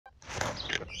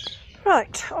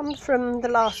Right, on from the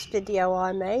last video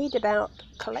I made about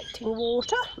collecting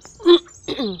water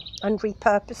and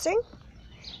repurposing.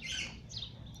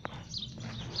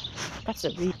 That's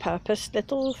a repurposed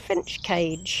little finch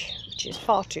cage, which is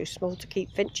far too small to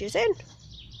keep finches in,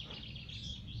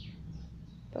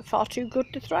 but far too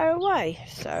good to throw away.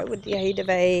 So with the aid of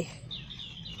a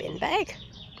bin bag,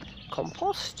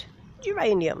 compost,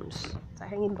 geraniums, the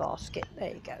hanging basket,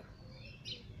 there you go.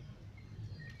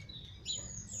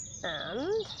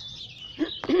 And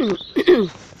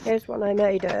here's one I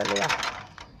made earlier.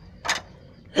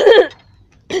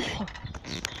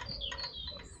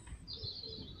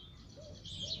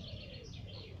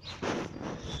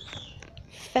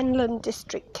 Fenland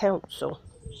District Council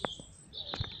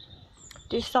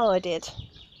decided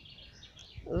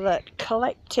that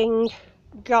collecting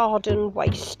garden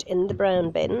waste in the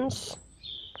brown bins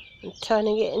and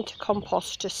turning it into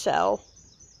compost to sell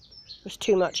was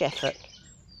too much effort.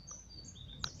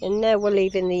 And now we're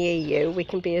leaving the EU, we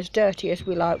can be as dirty as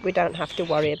we like, we don't have to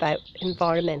worry about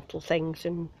environmental things,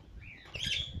 and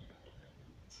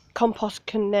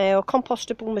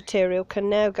compostable material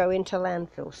can now go into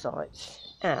landfill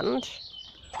sites, and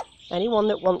anyone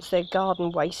that wants their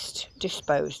garden waste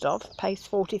disposed of pays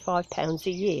 £45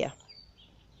 a year.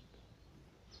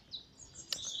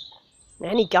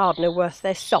 Any gardener worth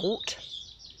their salt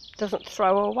doesn't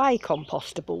throw away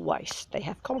compostable waste. They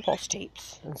have compost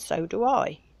heaps, and so do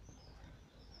I.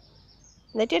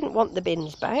 They didn't want the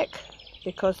bins back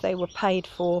because they were paid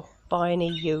for by an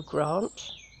EU grant,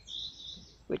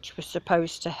 which was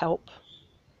supposed to help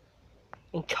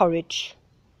encourage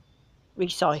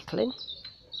recycling.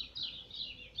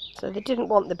 So they didn't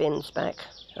want the bins back,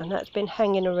 and that's been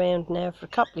hanging around now for a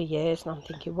couple of years, and I'm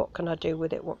thinking, what can I do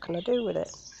with it? What can I do with it?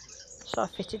 So I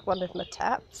fitted one of my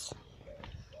taps.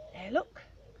 There, look.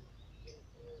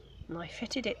 And I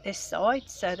fitted it this side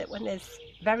so that when there's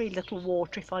very little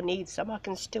water, if I need some, I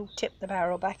can still tip the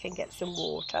barrel back and get some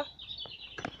water.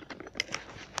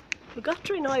 The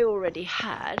guttering I already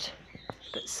had,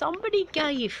 but somebody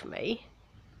gave me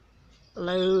a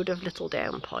load of little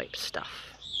downpipe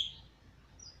stuff.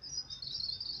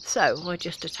 So I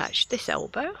just attached this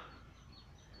elbow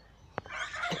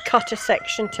and cut a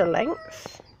section to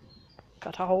length,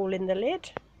 cut a hole in the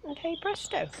lid, and hey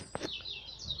presto.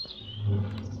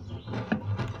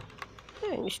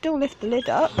 You still lift the lid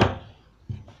up,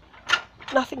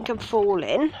 nothing can fall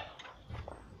in.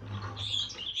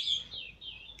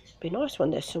 Be nice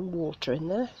when there's some water in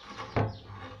there.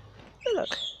 Hey,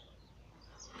 look,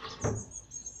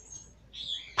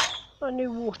 my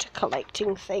new water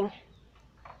collecting thing.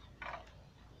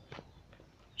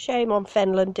 Shame on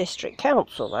Fenland District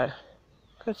Council though,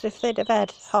 because if they'd have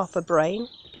had half a brain,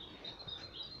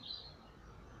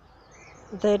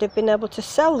 they'd have been able to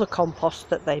sell the compost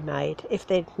that they made, if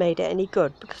they'd made it any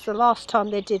good, because the last time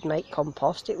they did make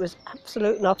compost it was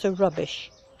absolute and utter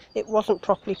rubbish. It wasn't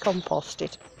properly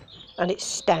composted and it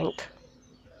stank.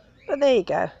 But there you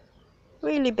go,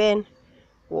 wheelie bin,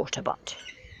 water butt.